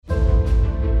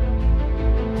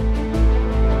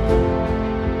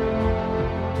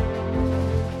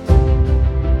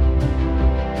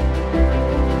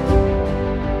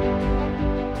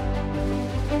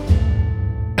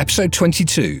Episode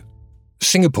 22,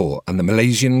 Singapore and the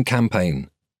Malaysian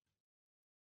Campaign.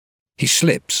 He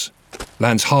slips,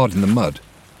 lands hard in the mud.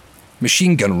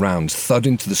 Machine gun rounds thud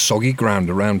into the soggy ground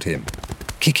around him,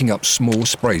 kicking up small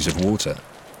sprays of water.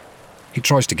 He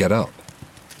tries to get up.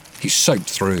 He's soaked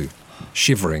through,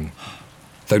 shivering,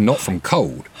 though not from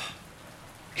cold.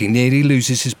 He nearly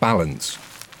loses his balance.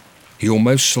 He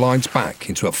almost slides back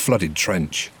into a flooded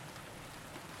trench.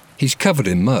 He's covered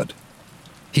in mud.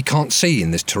 He can't see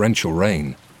in this torrential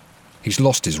rain. He's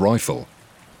lost his rifle.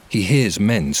 He hears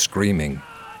men screaming.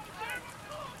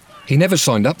 He never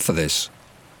signed up for this.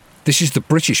 This is the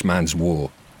British man's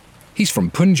war. He's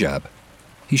from Punjab.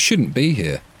 He shouldn't be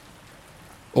here.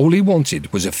 All he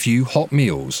wanted was a few hot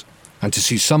meals and to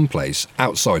see someplace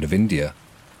outside of India.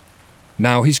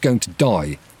 Now he's going to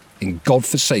die in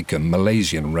godforsaken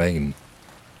Malaysian rain.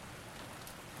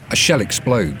 A shell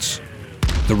explodes.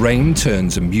 The rain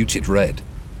turns a muted red.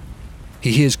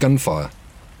 He hears gunfire,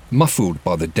 muffled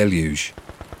by the deluge.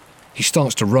 He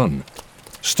starts to run,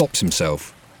 stops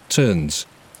himself, turns.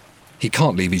 He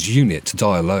can't leave his unit to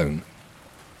die alone.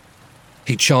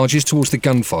 He charges towards the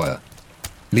gunfire,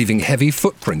 leaving heavy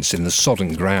footprints in the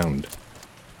sodden ground.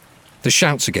 The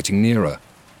shouts are getting nearer.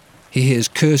 He hears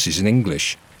curses in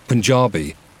English,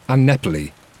 Punjabi, and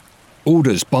Nepali.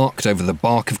 Orders barked over the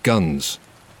bark of guns.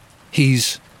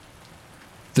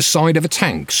 The side of a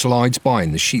tank slides by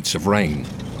in the sheets of rain,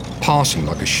 passing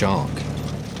like a shark.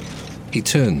 He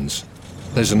turns.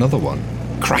 There's another one,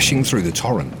 crashing through the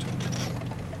torrent.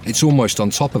 It's almost on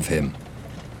top of him.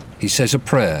 He says a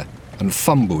prayer and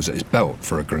fumbles at his belt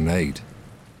for a grenade.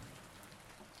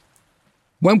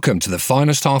 Welcome to The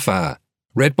Finest Half Hour,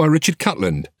 read by Richard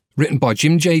Cutland, written by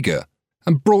Jim Jager,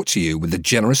 and brought to you with the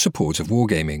generous support of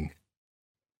Wargaming.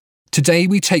 Today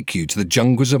we take you to the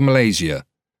jungles of Malaysia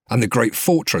and the great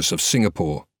fortress of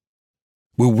Singapore.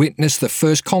 We'll witness the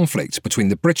first conflict between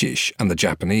the British and the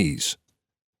Japanese.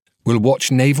 We'll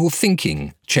watch naval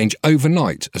thinking change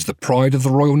overnight as the pride of the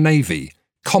Royal Navy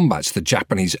combats the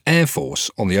Japanese Air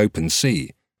Force on the open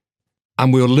sea.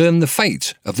 And we'll learn the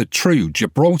fate of the true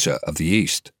Gibraltar of the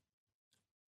East.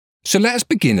 So let us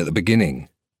begin at the beginning.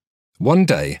 One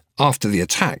day after the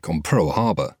attack on Pearl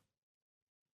Harbor.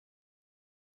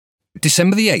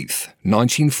 December the 8th,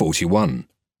 1941.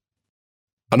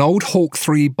 An old Hawk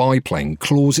 3 biplane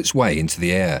claws its way into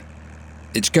the air.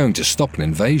 It's going to stop an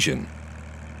invasion.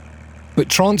 But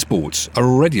transports are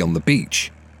already on the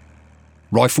beach.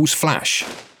 Rifles flash.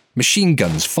 Machine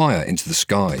guns fire into the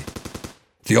sky.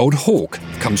 The old Hawk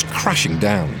comes crashing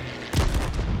down.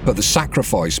 But the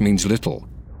sacrifice means little,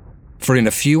 for in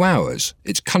a few hours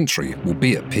its country will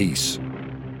be at peace.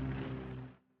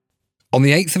 On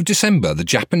the 8th of December, the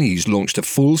Japanese launched a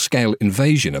full-scale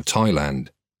invasion of Thailand.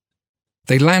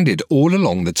 They landed all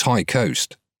along the Thai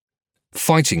coast.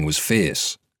 Fighting was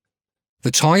fierce.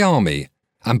 The Thai army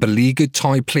and beleaguered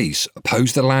Thai police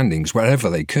opposed the landings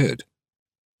wherever they could.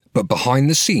 But behind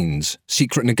the scenes,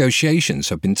 secret negotiations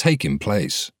have been taking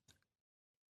place.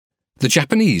 The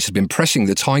Japanese had been pressing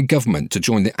the Thai government to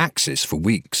join the Axis for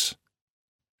weeks.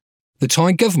 The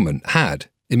Thai government had,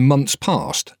 in months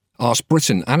past, asked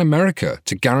Britain and America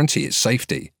to guarantee its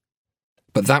safety.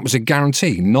 But that was a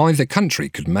guarantee neither country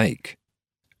could make.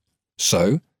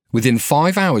 So, within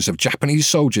 5 hours of Japanese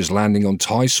soldiers landing on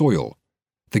Thai soil,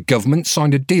 the government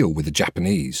signed a deal with the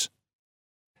Japanese.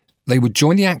 They would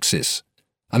join the Axis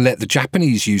and let the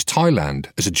Japanese use Thailand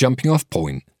as a jumping-off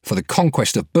point for the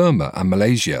conquest of Burma and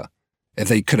Malaysia if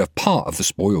they could have part of the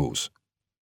spoils.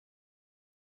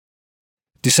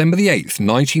 December the 8th,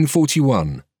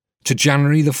 1941 to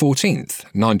January the 14th,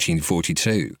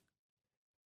 1942.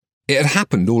 It had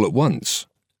happened all at once,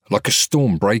 like a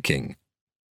storm breaking.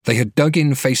 They had dug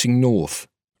in facing north,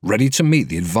 ready to meet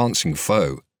the advancing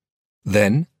foe.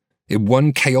 Then, in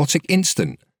one chaotic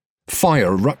instant, fire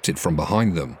erupted from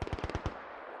behind them.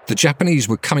 The Japanese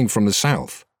were coming from the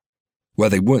south, where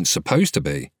they weren't supposed to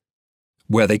be,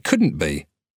 where they couldn't be.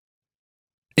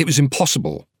 It was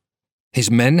impossible.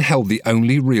 His men held the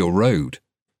only real road.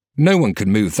 No one could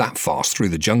move that fast through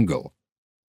the jungle.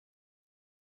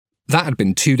 That had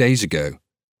been 2 days ago.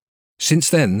 Since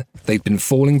then, they'd been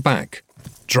falling back,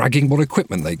 dragging what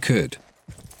equipment they could.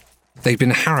 They'd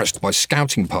been harassed by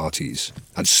scouting parties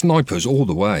and snipers all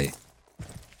the way.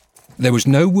 There was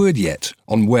no word yet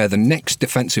on where the next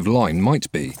defensive line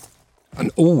might be,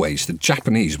 and always the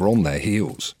Japanese were on their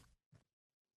heels.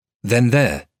 Then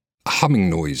there, a humming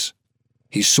noise.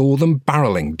 He saw them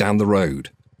barreling down the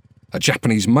road, a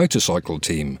Japanese motorcycle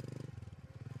team.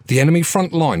 The enemy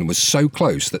front line was so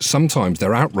close that sometimes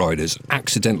their outriders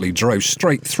accidentally drove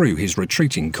straight through his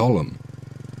retreating column.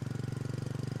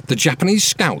 The Japanese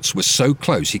scouts were so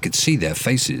close he could see their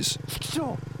faces,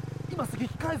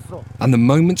 and the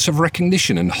moments of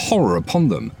recognition and horror upon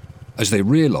them as they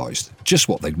realised just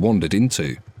what they'd wandered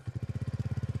into.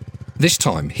 This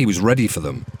time he was ready for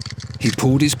them. He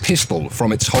pulled his pistol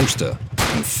from its holster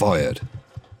and fired.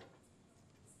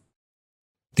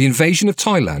 The invasion of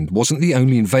Thailand wasn't the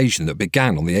only invasion that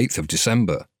began on the 8th of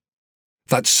December.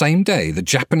 That same day, the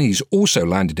Japanese also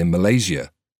landed in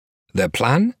Malaysia. Their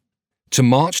plan? To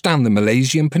march down the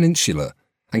Malaysian peninsula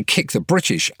and kick the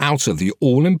British out of the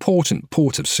all-important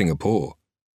port of Singapore.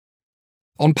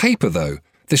 On paper, though,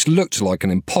 this looked like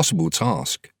an impossible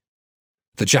task.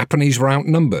 The Japanese were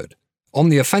outnumbered, on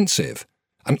the offensive,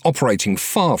 and operating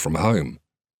far from home.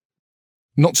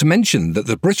 Not to mention that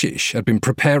the British had been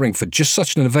preparing for just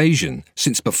such an invasion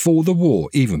since before the war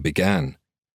even began.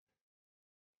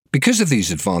 Because of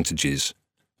these advantages,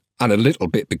 and a little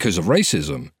bit because of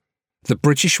racism, the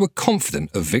British were confident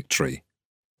of victory.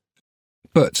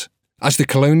 But, as the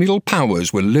colonial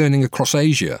powers were learning across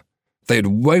Asia, they had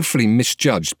woefully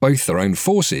misjudged both their own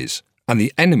forces and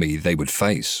the enemy they would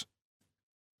face.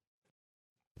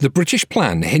 The British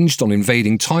plan hinged on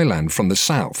invading Thailand from the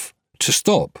south to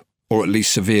stop, or at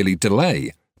least severely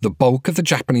delay, the bulk of the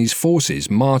Japanese forces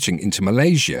marching into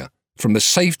Malaysia from the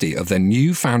safety of their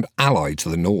newfound ally to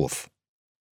the north.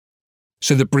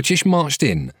 So the British marched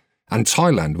in, and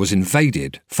Thailand was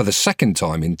invaded for the second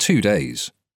time in 2 days.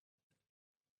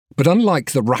 But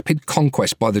unlike the rapid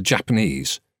conquest by the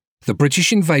Japanese, the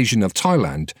British invasion of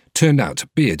Thailand turned out to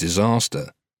be a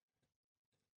disaster.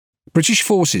 British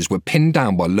forces were pinned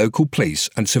down by local police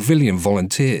and civilian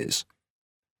volunteers.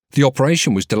 The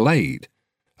operation was delayed,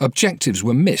 objectives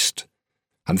were missed,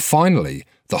 and finally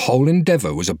the whole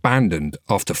endeavour was abandoned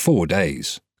after 4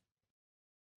 days.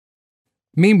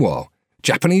 Meanwhile,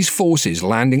 Japanese forces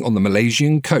landing on the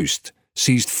Malaysian coast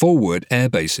seized forward air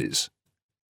bases.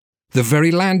 The very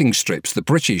landing strips the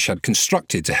British had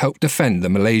constructed to help defend the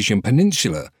Malaysian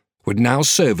peninsula would now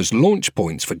serve as launch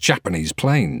points for Japanese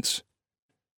planes.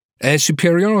 Air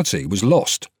superiority was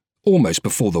lost almost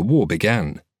before the war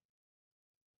began.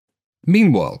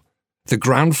 Meanwhile, the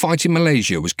ground fight in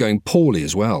Malaysia was going poorly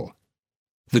as well.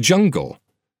 The jungle,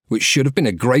 which should have been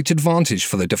a great advantage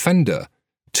for the defender,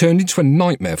 turned into a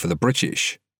nightmare for the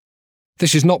British.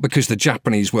 This is not because the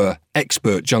Japanese were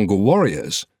expert jungle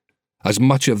warriors, as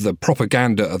much of the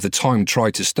propaganda of the time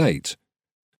tried to state.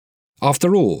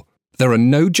 After all, there are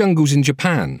no jungles in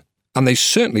Japan, and they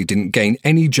certainly didn't gain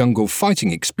any jungle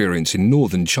fighting experience in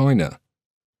northern China,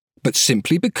 but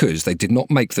simply because they did not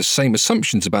make the same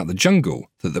assumptions about the jungle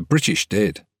that the British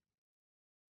did.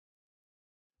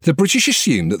 The British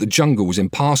assumed that the jungle was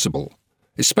impassable,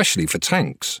 especially for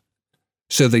tanks,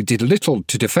 so they did little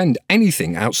to defend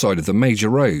anything outside of the major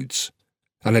roads,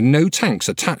 and had no tanks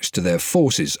attached to their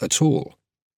forces at all.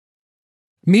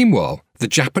 Meanwhile, the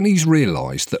Japanese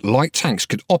realised that light tanks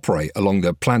could operate along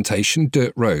the plantation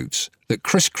dirt roads that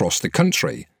crisscrossed the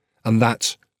country, and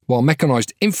that, while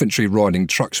mechanised infantry riding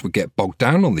trucks would get bogged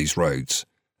down on these roads,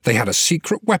 they had a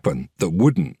secret weapon that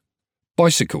wouldn't: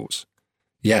 bicycles.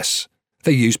 Yes,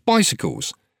 they used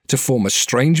bicycles to form a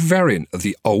strange variant of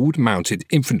the old mounted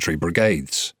infantry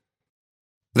brigades.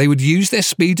 They would use their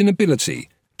speed and ability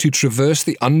to traverse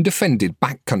the undefended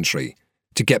backcountry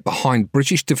to get behind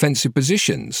British defensive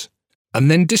positions, and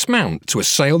then dismount to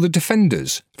assail the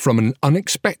defenders from an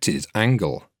unexpected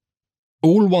angle,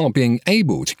 all while being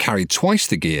able to carry twice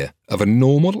the gear of a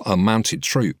normal unmounted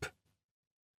troop.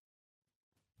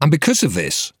 And because of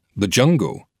this, the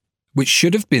jungle, which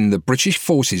should have been the British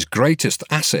forces' greatest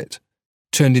asset,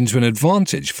 turned into an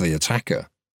advantage for the attacker.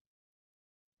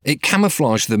 It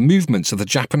camouflaged the movements of the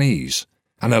Japanese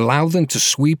and allowed them to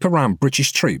sweep around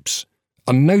British troops,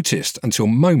 unnoticed until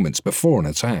moments before an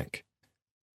attack.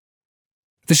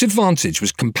 This advantage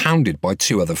was compounded by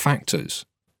two other factors.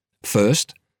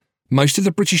 First, most of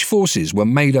the British forces were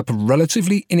made up of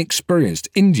relatively inexperienced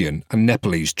Indian and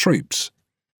Nepalese troops,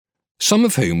 some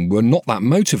of whom were not that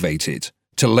motivated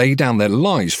to lay down their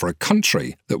lives for a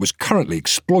country that was currently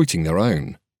exploiting their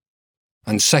own.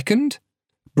 And second,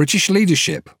 British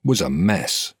leadership was a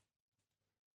mess.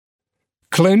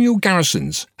 Colonial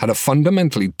garrisons had a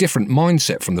fundamentally different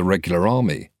mindset from the regular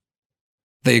army.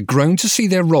 They had grown to see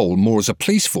their role more as a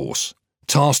police force,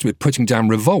 tasked with putting down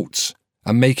revolts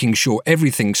and making sure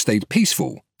everything stayed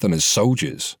peaceful, than as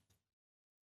soldiers.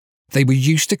 They were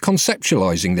used to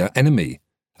conceptualizing their enemy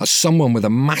as someone with a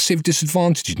massive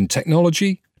disadvantage in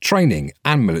technology, training,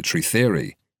 and military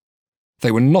theory. They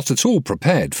were not at all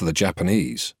prepared for the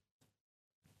Japanese.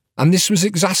 And this was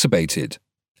exacerbated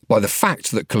by the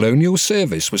fact that colonial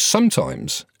service was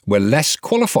sometimes, where less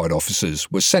qualified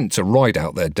officers were sent to ride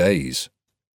out their days.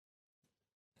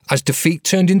 As defeat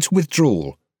turned into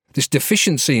withdrawal, this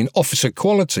deficiency in officer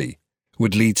quality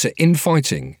would lead to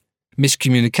infighting,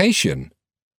 miscommunication,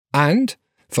 and,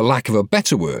 for lack of a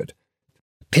better word,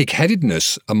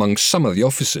 pig-headedness among some of the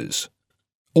officers,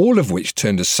 all of which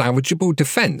turned a salvageable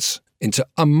defence into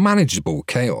unmanageable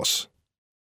chaos.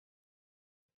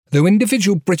 Though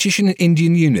individual British and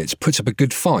Indian units put up a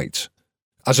good fight,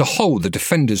 as a whole the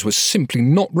defenders were simply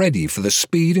not ready for the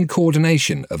speed and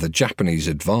coordination of the Japanese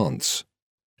advance.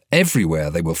 Everywhere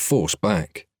they were forced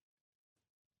back.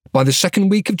 By the second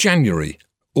week of January,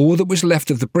 all that was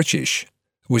left of the British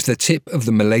was the tip of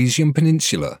the Malaysian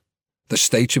peninsula, the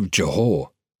state of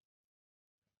Johor.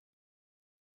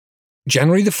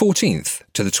 January the 14th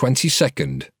to the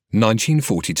 22nd,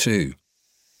 1942.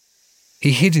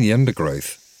 He hid in the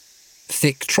undergrowth.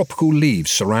 Thick tropical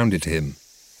leaves surrounded him.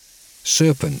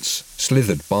 Serpents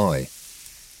slithered by.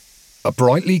 A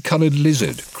brightly coloured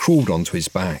lizard crawled onto his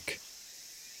back.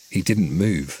 He didn't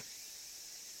move.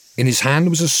 In his hand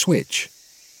was a switch.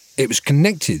 It was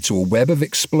connected to a web of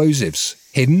explosives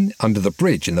hidden under the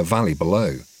bridge in the valley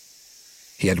below.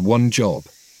 He had one job: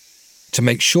 to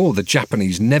make sure the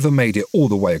Japanese never made it all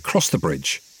the way across the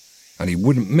bridge, and he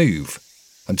wouldn't move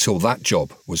until that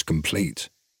job was complete.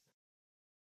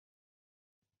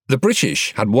 The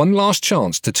British had one last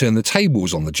chance to turn the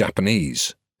tables on the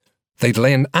Japanese. They'd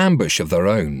lay an ambush of their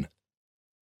own.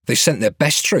 They sent their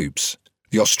best troops,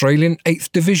 the Australian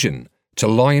 8th Division, to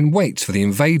lie in wait for the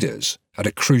invaders at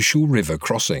a crucial river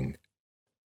crossing.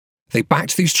 They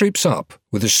backed these troops up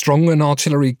with as strong an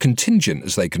artillery contingent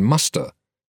as they could muster,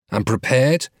 and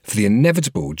prepared for the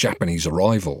inevitable Japanese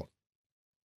arrival.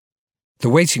 The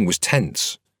waiting was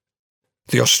tense.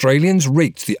 The Australians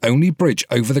rigged the only bridge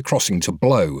over the crossing to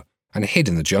blow and hid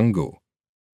in the jungle.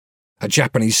 A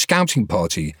Japanese scouting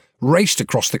party raced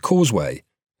across the causeway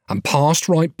and passed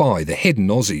right by the hidden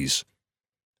Aussies.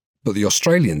 But the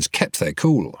Australians kept their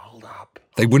cool.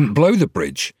 They wouldn't blow the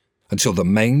bridge until the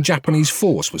main Japanese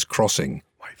force was crossing.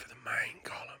 Wait for the main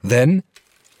column. Then,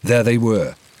 there they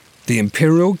were, the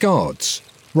Imperial Guards,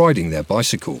 riding their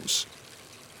bicycles.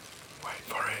 Wait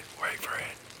for it.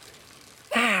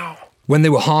 Now! When they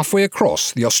were halfway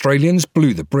across, the Australians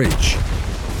blew the bridge.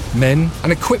 Men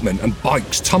and equipment and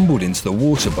bikes tumbled into the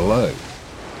water below.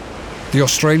 The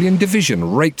Australian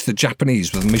division raked the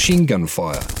Japanese with machine gun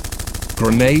fire.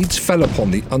 Grenades fell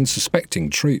upon the unsuspecting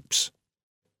troops.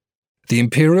 The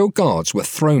Imperial Guards were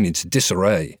thrown into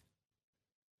disarray.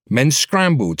 Men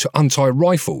scrambled to untie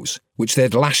rifles which they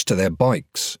had lashed to their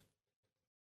bikes.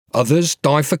 Others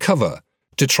dived for cover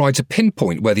to try to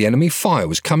pinpoint where the enemy fire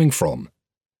was coming from,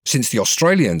 since the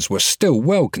Australians were still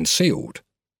well concealed.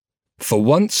 For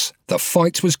once, the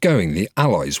fight was going the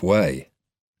Allies' way.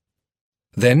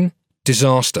 Then,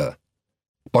 disaster.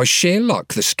 By sheer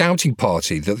luck, the scouting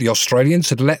party that the Australians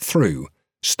had let through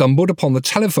stumbled upon the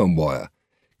telephone wire,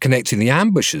 connecting the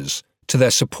ambushers to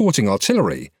their supporting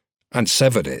artillery, and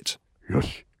severed it.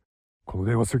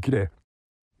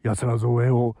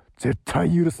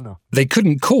 They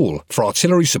couldn't call for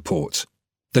artillery support.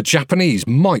 The Japanese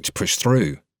might push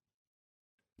through.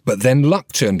 But then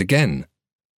luck turned again.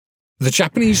 The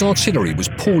Japanese artillery was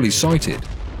poorly sighted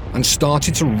and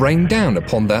started to rain down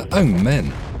upon their own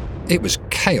men. It was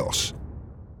chaos.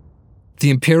 The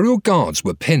Imperial Guards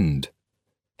were pinned,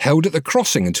 held at the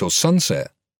crossing until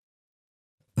sunset.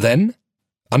 Then,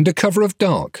 under cover of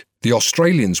dark, the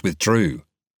Australians withdrew,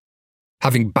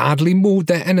 having badly mauled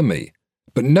their enemy,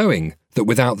 but knowing that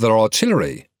without their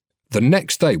artillery, the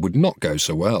next day would not go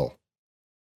so well.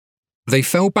 They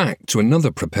fell back to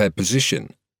another prepared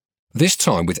position, this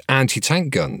time with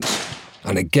anti-tank guns,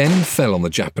 and again fell on the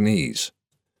Japanese,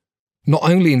 not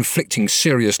only inflicting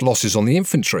serious losses on the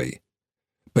infantry,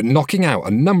 but knocking out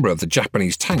a number of the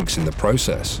Japanese tanks in the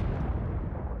process.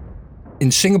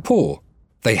 In Singapore,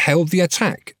 they hailed the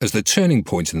attack as the turning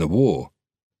point in the war.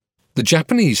 The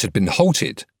Japanese had been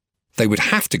halted. They would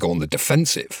have to go on the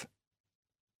defensive.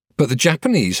 But the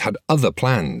Japanese had other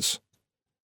plans.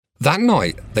 That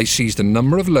night, they seized a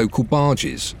number of local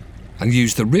barges and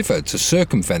used the river to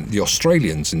circumvent the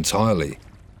Australians entirely.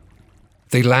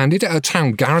 They landed at a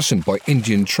town garrisoned by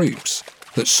Indian troops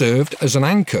that served as an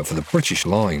anchor for the British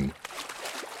line.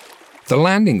 The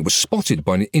landing was spotted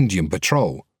by an Indian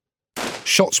patrol.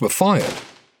 Shots were fired,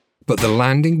 but the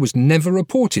landing was never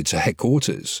reported to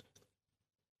headquarters.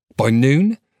 By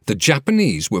noon, the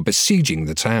Japanese were besieging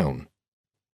the town.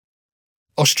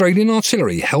 Australian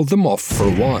artillery held them off for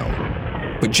a while,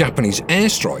 but Japanese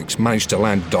airstrikes managed to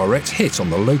land a direct hit on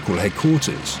the local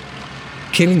headquarters,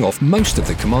 killing off most of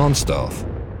the command staff.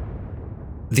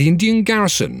 The Indian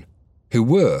garrison, who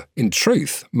were, in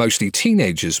truth, mostly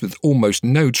teenagers with almost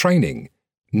no training,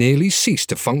 nearly ceased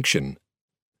to function.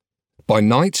 By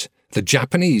night, the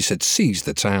Japanese had seized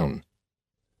the town.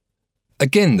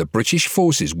 Again, the British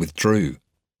forces withdrew.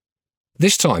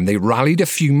 This time they rallied a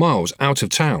few miles out of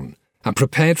town and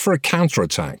prepared for a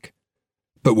counterattack,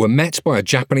 but were met by a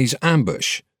Japanese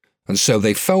ambush, and so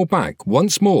they fell back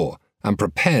once more and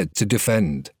prepared to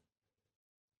defend.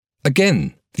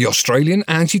 Again, the Australian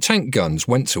anti-tank guns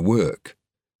went to work,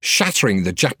 shattering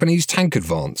the Japanese tank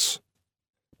advance.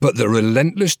 But the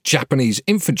relentless Japanese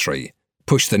infantry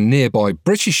pushed the nearby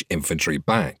British infantry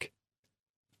back.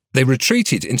 They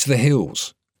retreated into the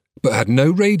hills, but had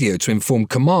no radio to inform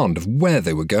command of where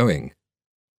they were going.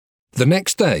 The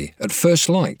next day, at first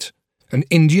light, an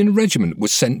Indian regiment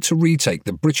was sent to retake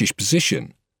the British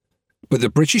position, but the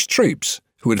British troops,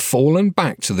 who had fallen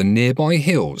back to the nearby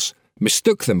hills,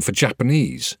 mistook them for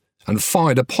Japanese and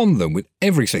fired upon them with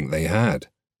everything they had.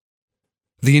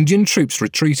 The Indian troops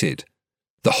retreated.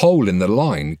 The hole in the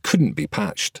line couldn't be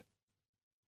patched.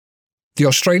 The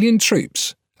Australian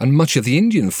troops and much of the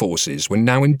Indian forces were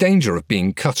now in danger of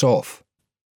being cut off.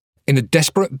 In a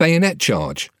desperate bayonet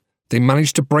charge, they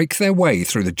managed to break their way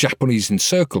through the Japanese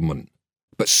encirclement,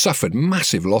 but suffered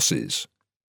massive losses.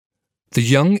 The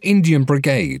young Indian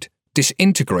Brigade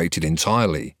disintegrated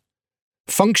entirely,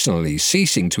 functionally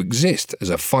ceasing to exist as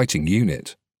a fighting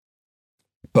unit.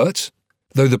 But,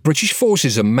 though the British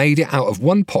forces had made it out of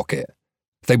one pocket,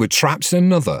 they were trapped in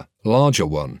another, larger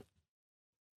one.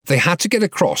 They had to get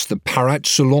across the Parat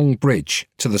Sulong Bridge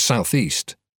to the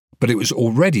southeast, but it was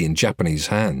already in Japanese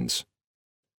hands.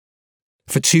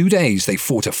 For 2 days they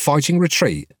fought a fighting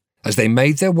retreat as they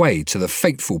made their way to the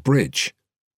fateful bridge,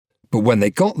 but when they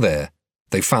got there,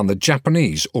 they found the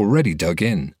Japanese already dug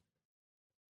in.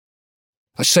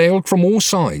 Assailed from all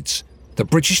sides, the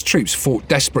British troops fought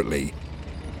desperately,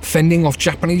 fending off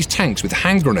Japanese tanks with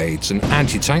hand grenades and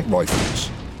anti-tank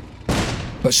rifles.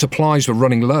 But supplies were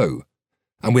running low,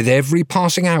 and with every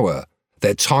passing hour,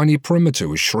 their tiny perimeter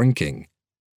was shrinking.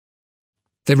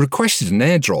 They requested an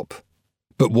airdrop,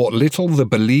 but what little the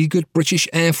beleaguered British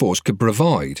Air Force could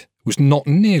provide was not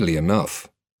nearly enough.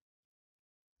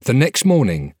 The next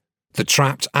morning, the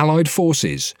trapped Allied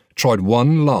forces tried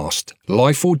one last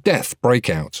life-or-death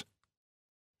breakout.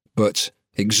 But,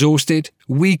 exhausted,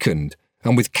 weakened,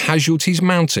 and with casualties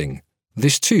mounting,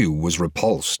 this too was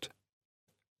repulsed.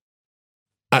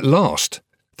 At last,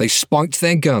 they spiked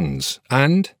their guns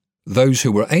and, those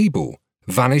who were able,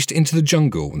 vanished into the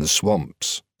jungle and the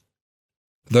swamps.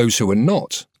 Those who were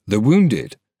not, the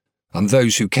wounded, and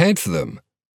those who cared for them,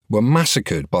 were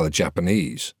massacred by the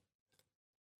Japanese.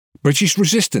 British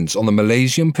resistance on the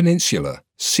Malaysian peninsula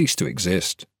ceased to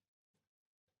exist.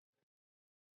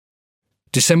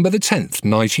 December the 10th,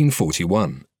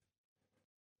 1941.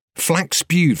 Flak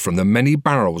spewed from the many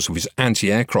barrels of his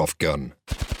anti-aircraft gun.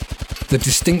 The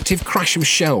distinctive crash of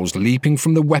shells leaping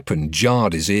from the weapon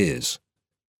jarred his ears.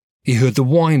 He heard the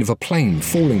whine of a plane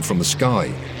falling from the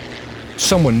sky.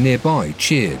 Someone nearby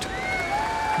cheered.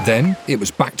 Then it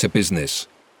was back to business.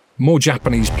 More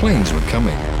Japanese planes were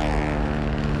coming.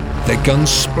 Their guns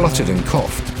spluttered and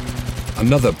coughed.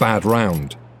 Another bad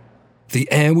round.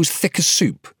 The air was thick as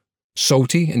soup,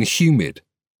 salty and humid.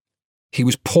 He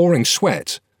was pouring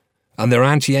sweat, and their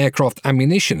anti-aircraft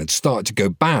ammunition had started to go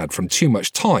bad from too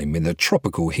much time in the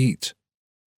tropical heat.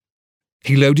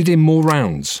 He loaded in more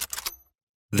rounds.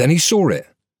 Then he saw it,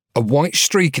 a white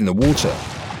streak in the water.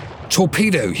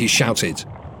 "Torpedo!" he shouted,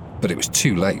 but it was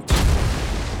too late.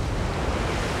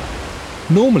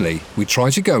 Normally, we try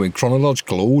to go in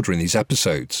chronological order in these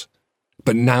episodes,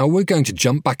 but now we're going to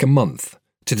jump back a month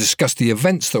to discuss the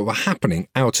events that were happening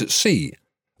out at sea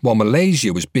while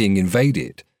Malaysia was being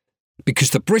invaded, because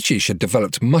the British had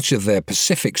developed much of their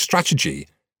Pacific strategy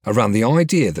around the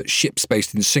idea that ships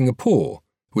based in Singapore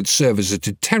would serve as a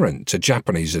deterrent to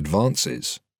Japanese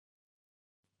advances.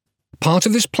 Part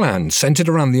of this plan centred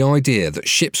around the idea that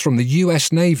ships from the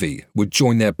US Navy would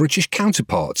join their British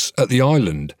counterparts at the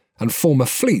island and form a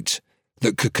fleet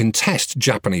that could contest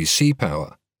Japanese sea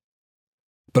power.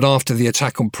 But after the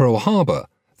attack on Pearl Harbor,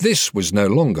 this was no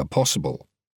longer possible.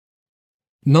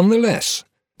 Nonetheless,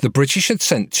 the British had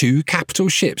sent 2 capital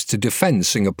ships to defend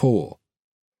Singapore.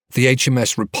 The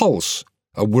HMS Repulse,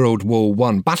 a World War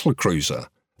I battlecruiser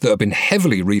that had been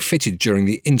heavily refitted during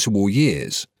the interwar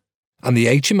years, and the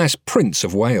HMS Prince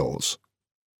of Wales.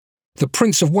 The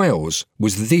Prince of Wales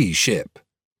was the ship.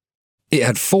 It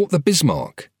had fought the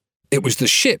Bismarck. It was the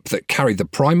ship that carried the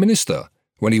Prime Minister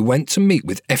when he went to meet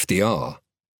with FDR.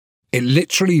 It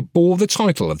literally bore the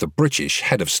title of the British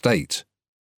head of state.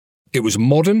 It was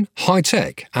modern,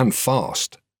 high-tech, and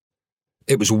fast.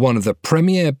 It was one of the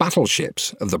premier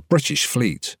battleships of the British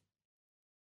fleet.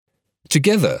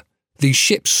 Together, these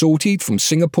ships sortied from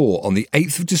Singapore on the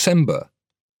 8th of December,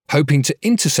 hoping to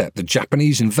intercept the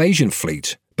Japanese invasion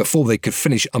fleet before they could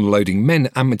finish unloading men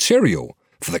and material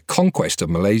for the conquest of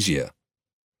Malaysia.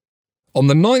 On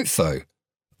the 9th, though,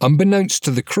 unbeknownst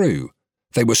to the crew,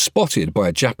 they were spotted by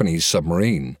a Japanese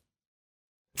submarine.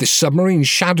 This submarine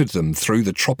shadowed them through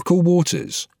the tropical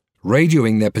waters,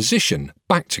 radioing their position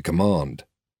back to command.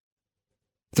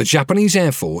 The Japanese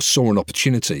Air Force saw an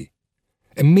opportunity.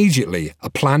 Immediately,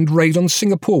 a planned raid on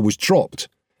Singapore was dropped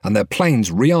and their planes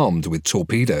rearmed with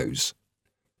torpedoes.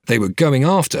 They were going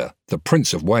after the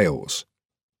Prince of Wales.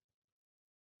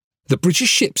 The British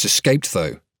ships escaped,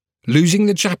 though, losing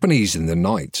the Japanese in the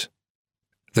night.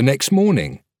 The next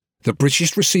morning, the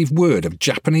British received word of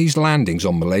Japanese landings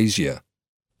on Malaysia.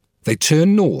 They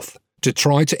turned north to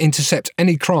try to intercept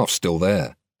any craft still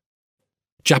there.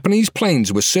 Japanese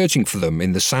planes were searching for them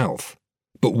in the south,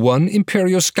 but one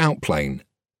Imperial scout plane,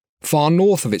 far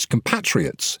north of its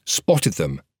compatriots, spotted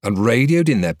them and radioed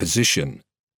in their position.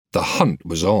 The hunt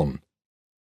was on.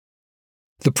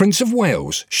 The Prince of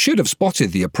Wales should have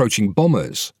spotted the approaching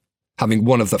bombers, having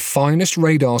one of the finest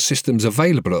radar systems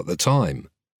available at the time.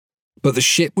 But the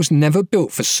ship was never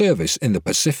built for service in the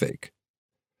Pacific.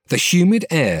 The humid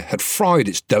air had fried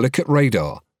its delicate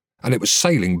radar, and it was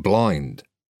sailing blind.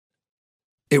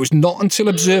 It was not until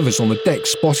observers on the deck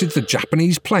spotted the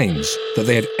Japanese planes that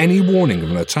they had any warning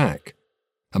of an attack,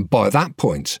 and by that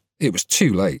point it was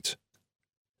too late.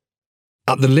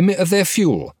 At the limit of their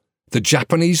fuel, the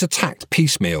Japanese attacked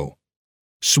piecemeal,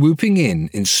 swooping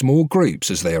in small groups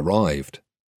as they arrived.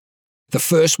 The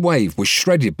first wave was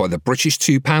shredded by the British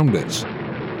 2-pounders,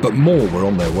 but more were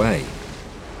on their way.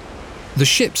 The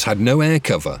ships had no air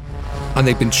cover, and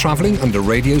they'd been travelling under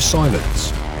radio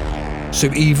silence,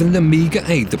 so even the meagre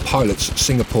aid the pilots at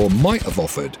Singapore might have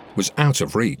offered was out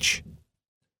of reach.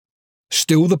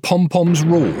 Still the pom-poms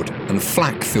roared and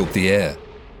flak filled the air.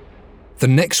 The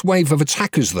next wave of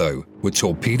attackers, though, were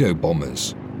torpedo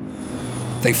bombers.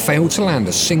 They failed to land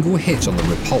a single hit on the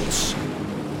repulse,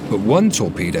 but one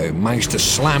torpedo managed to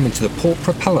slam into the port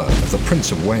propeller of the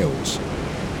Prince of Wales.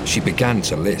 She began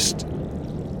to list.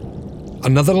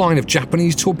 Another line of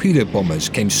Japanese torpedo bombers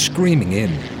came screaming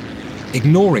in,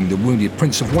 ignoring the wounded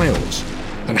Prince of Wales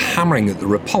and hammering at the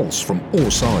repulse from all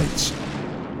sides.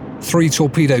 3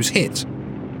 torpedoes hit.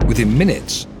 Within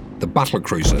minutes, the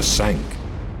battlecruiser sank.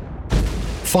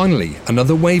 Finally,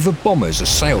 another wave of bombers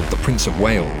assailed the Prince of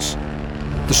Wales.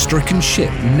 The stricken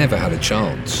ship never had a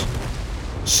chance.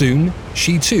 Soon,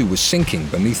 she too was sinking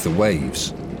beneath the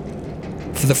waves.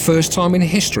 For the first time in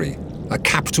history, a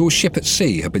capital ship at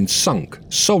sea had been sunk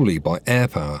solely by air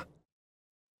power.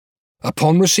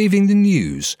 Upon receiving the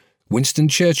news, Winston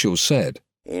Churchill said,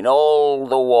 "In all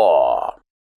the war,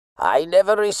 I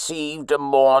never received a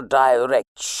more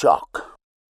direct shock.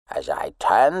 As I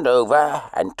turned over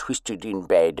and twisted in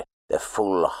bed, the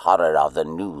full horror of the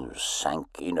news sank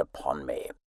in upon me.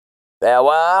 There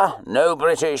were no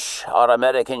British or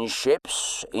American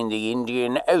ships in the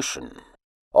Indian Ocean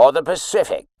or the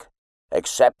Pacific,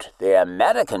 except the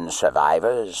American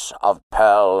survivors of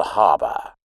Pearl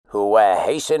Harbor, who were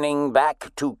hastening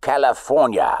back to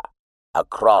California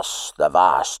across the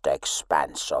vast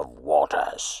expanse of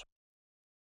waters.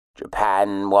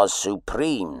 Japan was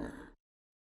supreme,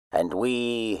 and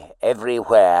we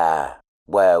everywhere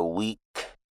were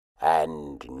weak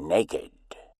and naked."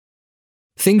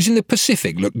 Things in the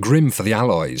Pacific looked grim for the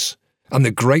Allies, and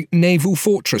the great naval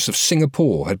fortress of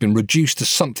Singapore had been reduced to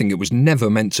something it was never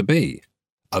meant to be,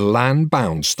 a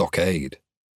land-bound stockade.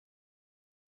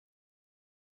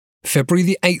 February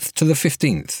the 8th to the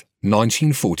 15th,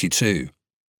 1942.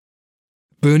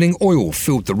 Burning oil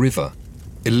filled the river,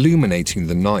 illuminating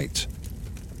the night.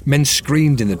 Men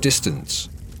screamed in the distance.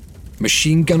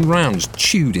 Machine gun rounds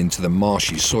chewed into the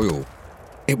marshy soil.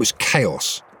 It was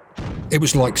chaos. It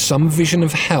was like some vision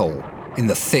of hell in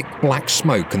the thick black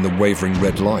smoke and the wavering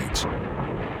red light.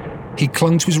 He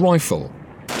clung to his rifle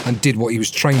and did what he was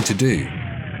trained to do,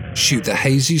 shoot the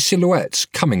hazy silhouettes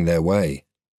coming their way.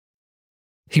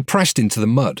 He pressed into the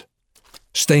mud,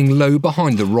 staying low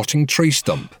behind the rotting tree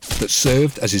stump that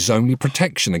served as his only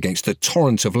protection against the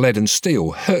torrent of lead and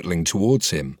steel hurtling towards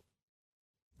him.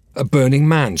 A burning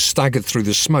man staggered through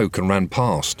the smoke and ran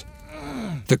past.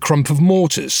 The crump of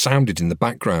mortars sounded in the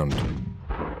background.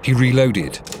 He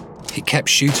reloaded. He kept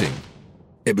shooting.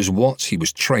 It was what he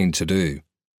was trained to do.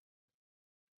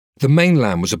 The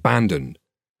mainland was abandoned.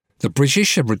 The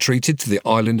British had retreated to the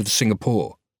island of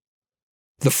Singapore.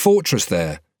 The fortress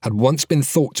there had once been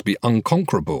thought to be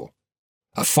unconquerable,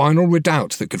 a final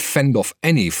redoubt that could fend off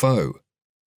any foe,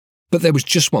 But there was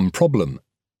just one problem.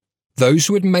 Those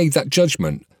who had made that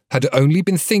judgment had only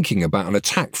been thinking about an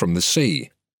attack from the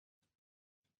sea.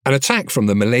 An attack from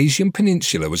the Malaysian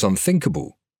peninsula was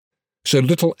unthinkable, so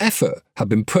little effort had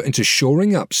been put into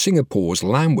shoring up Singapore's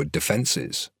landward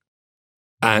defences.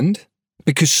 And,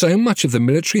 because so much of the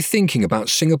military thinking about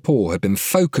Singapore had been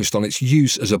focused on its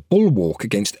use as a bulwark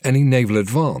against any naval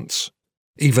advance,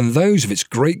 even those of its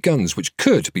great guns which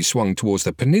could be swung towards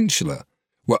the peninsula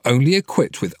were only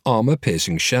equipped with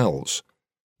armour-piercing shells,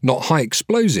 not high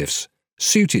explosives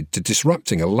suited to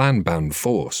disrupting a land-bound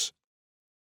force.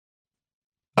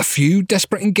 A few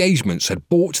desperate engagements had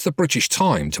bought the British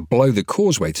time to blow the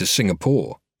causeway to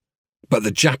Singapore, but the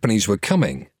Japanese were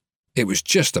coming. It was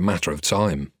just a matter of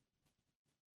time.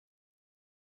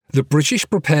 The British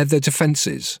prepared their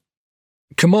defences.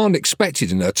 Command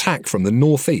expected an attack from the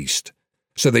northeast,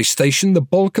 so they stationed the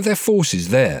bulk of their forces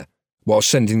there, while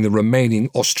sending the remaining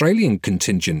Australian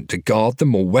contingent to guard the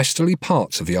more westerly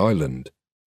parts of the island.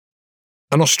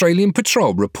 An Australian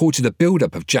patrol reported a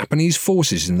build-up of Japanese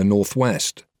forces in the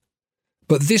northwest,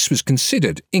 but this was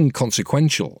considered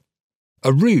inconsequential,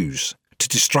 a ruse to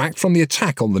distract from the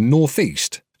attack on the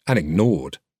northeast, and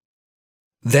ignored.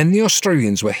 Then the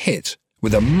Australians were hit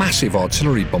with a massive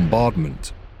artillery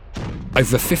bombardment.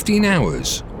 Over 15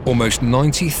 hours, almost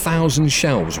 90,000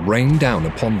 shells rained down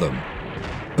upon them,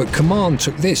 but command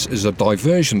took this as a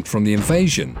diversion from the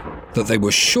invasion that they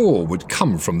were sure would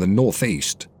come from the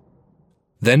northeast.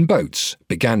 Then boats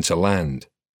began to land.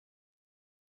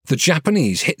 The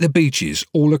Japanese hit the beaches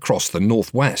all across the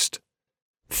northwest.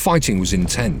 Fighting was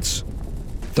intense.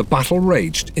 The battle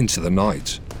raged into the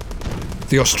night.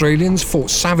 The Australians fought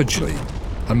savagely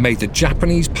and made the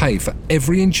Japanese pay for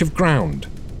every inch of ground,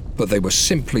 but they were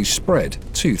simply spread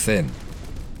too thin.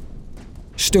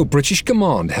 Still, British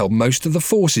command held most of the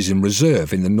forces in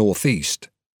reserve in the northeast.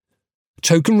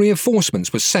 Token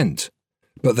reinforcements were sent,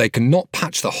 but they could not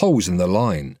patch the holes in the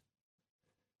line.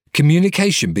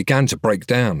 Communication began to break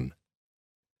down.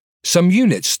 Some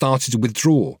units started to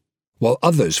withdraw, while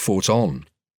others fought on.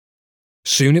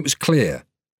 Soon it was clear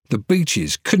the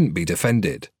beaches couldn't be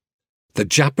defended. The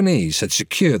Japanese had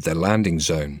secured their landing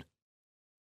zone.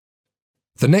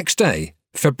 The next day,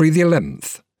 February the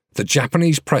 11th, the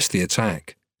Japanese pressed the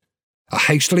attack. A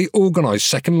hastily organised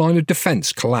second line of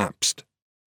defence collapsed.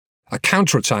 A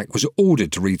counterattack was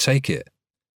ordered to retake it.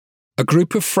 A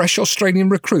group of fresh Australian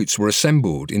recruits were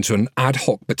assembled into an ad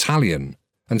hoc battalion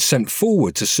and sent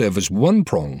forward to serve as one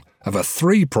prong of a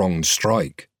three-pronged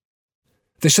strike.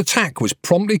 This attack was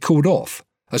promptly called off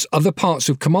as other parts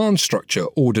of command structure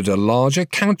ordered a larger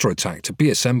counterattack to be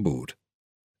assembled.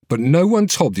 But no one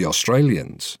told the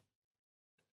Australians.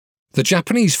 The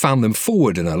Japanese found them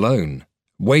forward and alone,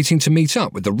 waiting to meet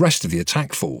up with the rest of the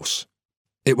attack force.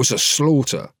 It was a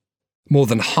slaughter. More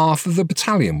than half of the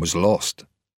battalion was lost.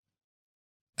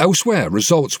 Elsewhere,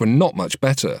 results were not much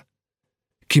better.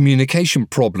 Communication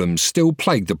problems still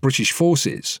plagued the British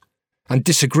forces, and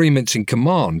disagreements in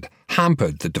command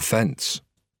hampered the defence.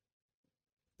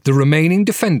 The remaining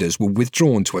defenders were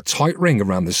withdrawn to a tight ring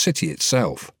around the city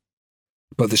itself,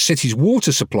 but the city's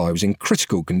water supply was in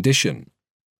critical condition.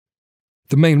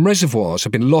 The main reservoirs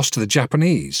had been lost to the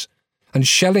Japanese, and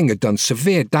shelling had done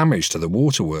severe damage to the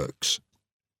waterworks.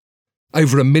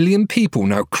 Over 1 million people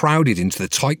now crowded into the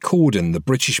tight cordon the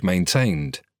British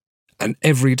maintained, and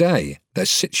every day their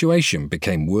situation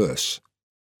became worse.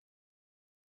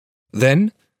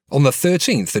 Then, on the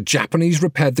 13th, the Japanese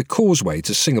repaired the causeway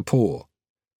to Singapore.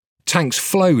 Tanks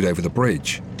flowed over the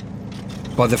bridge.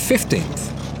 By the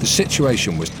 15th, the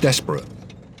situation was desperate.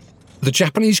 The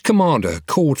Japanese commander had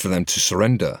called for them to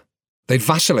surrender. They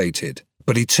vacillated,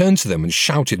 but he turned to them and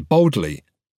shouted boldly,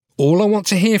 "All I want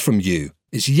to hear from you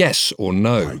is yes or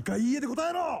no."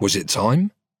 Was it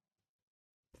time?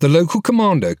 The local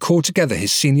commander called together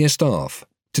his senior staff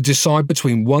to decide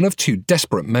between one of two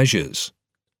desperate measures: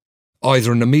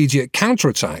 either an immediate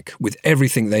counterattack with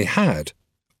everything they had,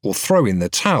 or throw in the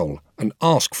towel and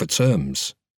ask for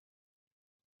terms.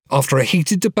 After a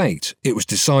heated debate, it was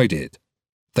decided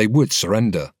they would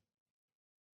surrender.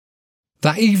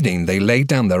 That evening they laid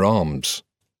down their arms.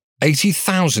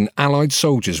 80,000 Allied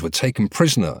soldiers were taken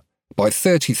prisoner by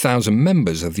 30,000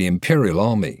 members of the Imperial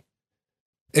Army.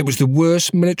 It was the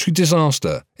worst military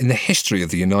disaster in the history of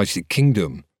the United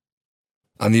Kingdom.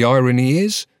 And the irony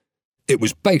is, it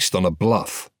was based on a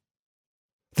bluff.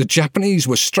 The Japanese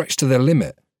were stretched to their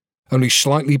limit, only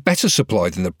slightly better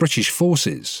supplied than the British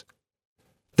forces.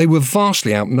 They were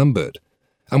vastly outnumbered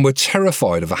and were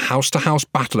terrified of a house-to-house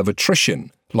battle of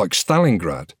attrition like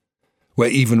Stalingrad, where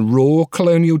even raw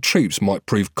colonial troops might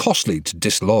prove costly to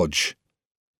dislodge.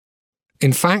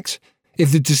 In fact,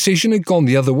 If the decision had gone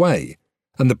the other way,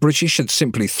 and the British had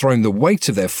simply thrown the weight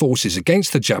of their forces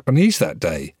against the Japanese that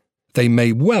day, they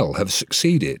may well have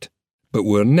succeeded, but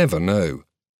we'll never know.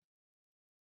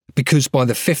 Because by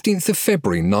the 15th of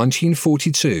February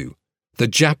 1942, the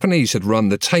Japanese had run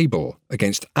the table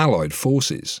against Allied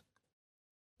forces.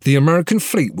 The American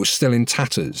fleet was still in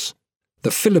tatters. The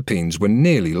Philippines were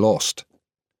nearly lost.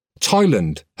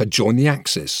 Thailand had joined the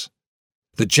Axis.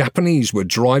 The Japanese were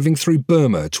driving through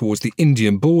Burma towards the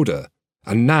Indian border,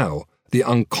 and now the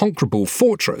unconquerable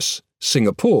fortress,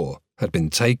 Singapore, had been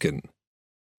taken.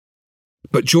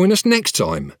 But join us next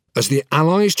time as the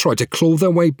Allies try to claw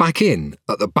their way back in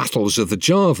at the battles of the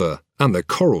Java and the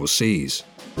Coral Seas.